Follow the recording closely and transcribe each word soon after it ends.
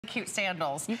Cute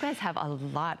sandals. You guys have a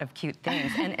lot of cute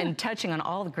things and touching on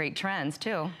all the great trends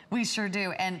too. We sure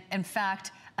do. And in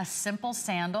fact, a simple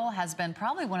sandal has been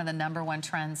probably one of the #1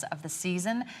 trends of the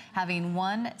season, having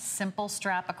one simple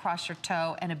strap across your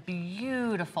toe and a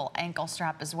beautiful ankle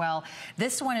strap as well.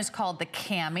 This one is called the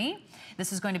Cami.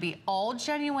 This is going to be all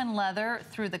genuine leather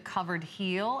through the covered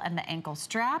heel and the ankle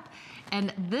strap.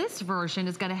 And this version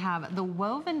is going to have the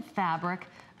woven fabric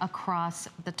across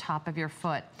the top of your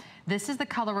foot. This is the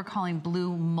color we're calling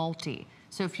blue multi.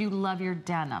 So if you love your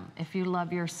denim, if you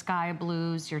love your sky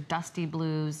blues, your dusty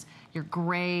blues, your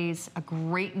grays, a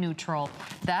great neutral,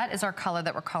 that is our color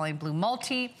that we're calling blue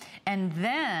multi. And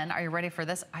then, are you ready for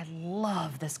this? I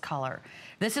love this color.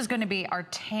 This is going to be our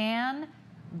tan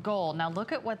gold. Now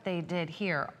look at what they did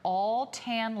here. All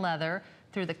tan leather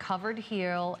through the covered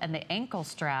heel and the ankle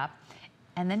strap.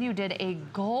 And then you did a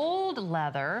gold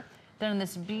leather, then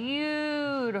this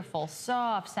beautiful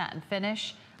soft satin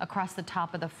finish across the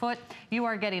top of the foot. You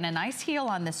are getting a nice heel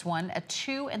on this one, a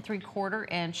 2 3/4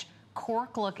 inch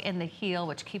cork look in the heel,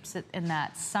 which keeps it in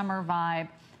that summer vibe.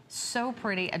 So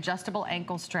pretty. Adjustable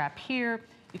ankle strap here.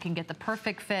 You can get the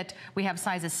perfect fit. We have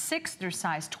sizes 6 through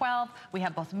size 12. We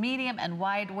have both medium and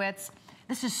wide widths.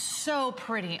 This is so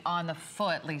pretty on the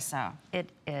foot, Lisa.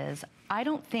 It is. I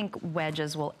don't think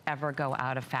wedges will ever go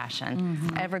out of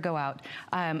fashion, ever go out.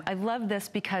 I love this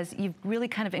because you've really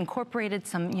kind of incorporated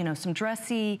some, some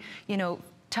dressy,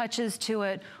 touches to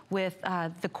it with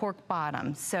the cork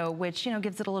bottom, so which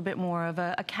gives it a little bit more of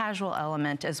a casual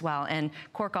element as well. And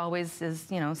cork always is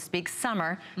speaks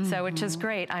summer, so which is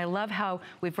great. I love how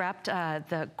we've wrapped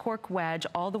the cork wedge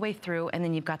all the way through, and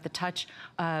then you've got the touch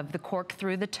of the cork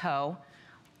through the toe.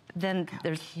 Then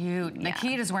there's cute. Yeah.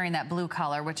 Nikita's wearing that blue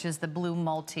color, which is the blue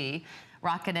multi,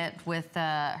 rocking it with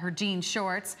her jean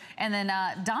shorts. And then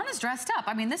Donna's dressed up.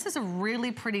 I mean, this is a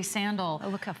really pretty sandal. Oh,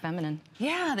 look how feminine.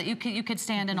 Yeah, that you could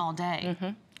stand in all day.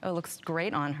 Oh, it looks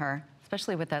great on her,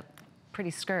 especially with that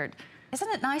pretty skirt. Isn't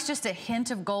it nice, just a hint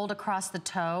of gold across the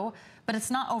toe? But it's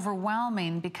not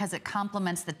overwhelming because it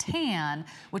complements the tan,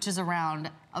 which is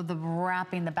around the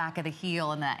wrapping the back of the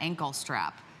heel and the ankle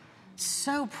strap.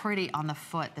 So pretty on the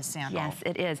foot, the sandal. Yes,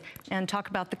 it is. And talk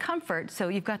about the comfort. So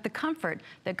you've got the comfort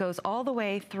that goes all the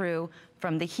way through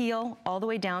from the heel all the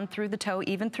way down through the toe,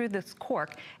 even through this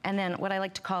cork, and then what I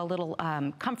like to call a little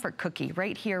comfort cookie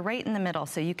right here, right in the middle,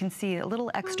 so you can see a little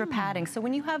extra padding. So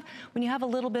when you have a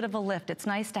little bit of a lift, it's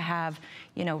nice to have,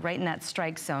 right in that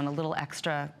strike zone, a little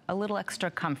extra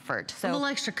comfort. So a little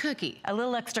extra cookie. A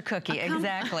little extra cookie,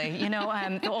 exactly.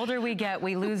 The older we get,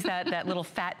 we lose that little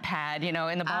fat pad, in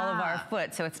the ball of our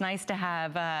foot. So it's nice to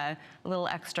have a little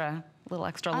extra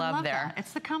love there. That.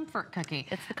 It's the comfort cookie.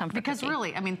 It's the comfort because cookie.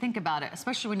 Really, I mean, think about it.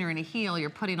 Especially when you're in a heel, you're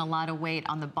putting a lot of weight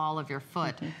on the ball of your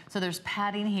foot. So there's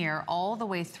padding here all the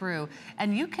way through,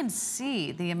 and you can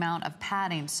see the amount of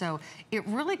padding. So it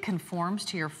really conforms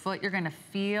to your foot. You're going to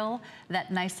feel that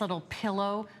nice little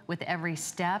pillow with every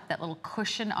step, that little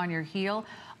cushion on your heel.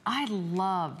 I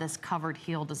love this covered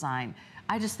heel design.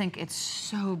 I just think it's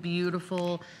so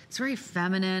beautiful. It's very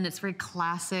feminine. It's very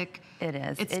classic. It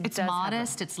is. It's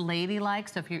modest. It's ladylike.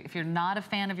 So if you're not a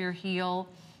fan of your heel,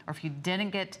 or if you didn't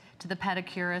get to the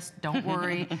pedicurist, don't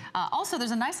worry. Also,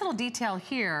 there's a nice little detail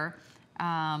here.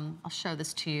 I'll show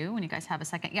this to you when you guys have a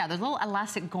second. Yeah, there's a little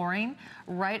elastic goring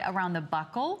right around the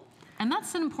buckle. And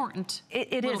that's an important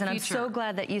It is, and I'm so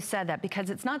glad that you said that, because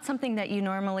it's not something that you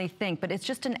normally think, but it's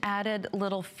just an added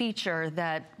little feature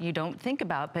that you don't think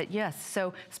about. But yes,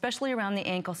 so especially around the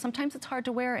ankle, sometimes it's hard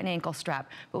to wear an ankle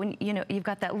strap, but when you've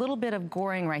got that little bit of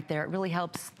goring right there, it really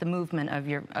helps the movement of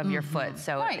your foot.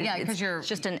 So right, yeah, because it's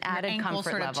just an added your comfort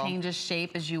sort of level. changes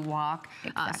shape as you walk,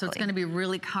 Exactly. so it's going to be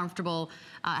really comfortable.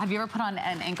 Have you ever put on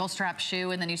an ankle strap shoe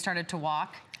and then you started to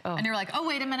walk? Oh. And you're like, oh,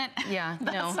 wait a minute. Yeah,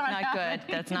 no, not good.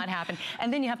 That's not happening.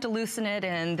 And then you have to loosen it,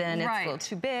 and then it's a little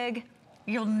too big.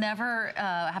 You'll never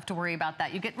have to worry about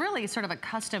that. You get really sort of a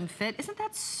custom fit. Isn't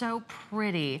that so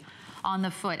pretty on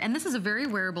the foot? And this is a very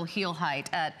wearable heel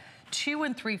height at 2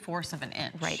 3/4 of an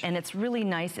inch. Right, and it's really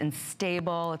nice and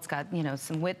stable. It's got,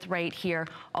 some width right here.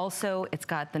 Also, it's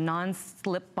got the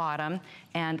non-slip bottom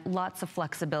and lots of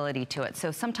flexibility to it.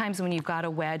 So sometimes when you've got a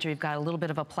wedge or you've got a little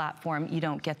bit of a platform, you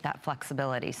don't get that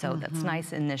flexibility. So that's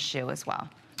nice in this shoe as well.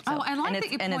 So, I like that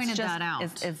you pointed that out.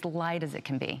 It's as light as it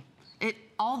can be.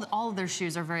 all of their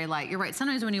shoes are very light. You're right.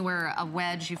 Sometimes when you wear a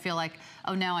wedge, you feel like,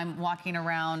 oh, now I'm walking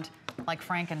around like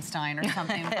Frankenstein or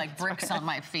something with like bricks on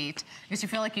my feet, because you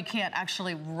feel like you can't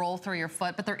actually roll through your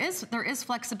foot. But there is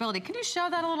flexibility. Can you show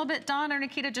that a little bit, Dawn or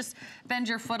Nikita? Just bend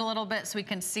your foot a little bit so we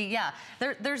can see. Yeah,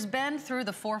 there's bend through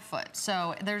the forefoot,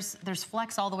 so there's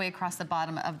flex all the way across the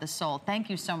bottom of the sole.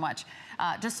 Thank you so much.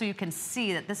 Just so you can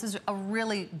see that this is a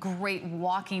really great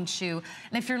walking shoe.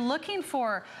 And if you're looking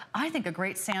for, I think, a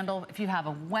great sandal, if you have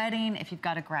a wedding, if you've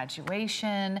got a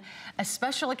graduation, a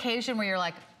special occasion where you're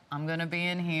like, I'm gonna be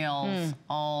in heels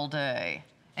all day.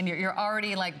 And you're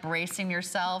already like bracing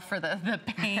yourself for the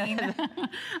pain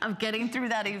of getting through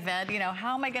that event. You know,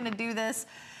 how am I gonna do this?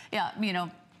 Yeah, you know,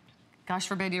 gosh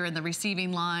forbid you're in the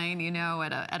receiving line, you know,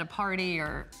 at a party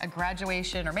or a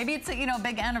graduation, or maybe it's a, you know,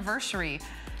 big anniversary.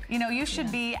 You know, you should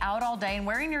be out all day and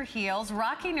wearing your heels,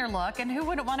 rocking your look, and who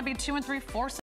wouldn't want to be 2 and 3/4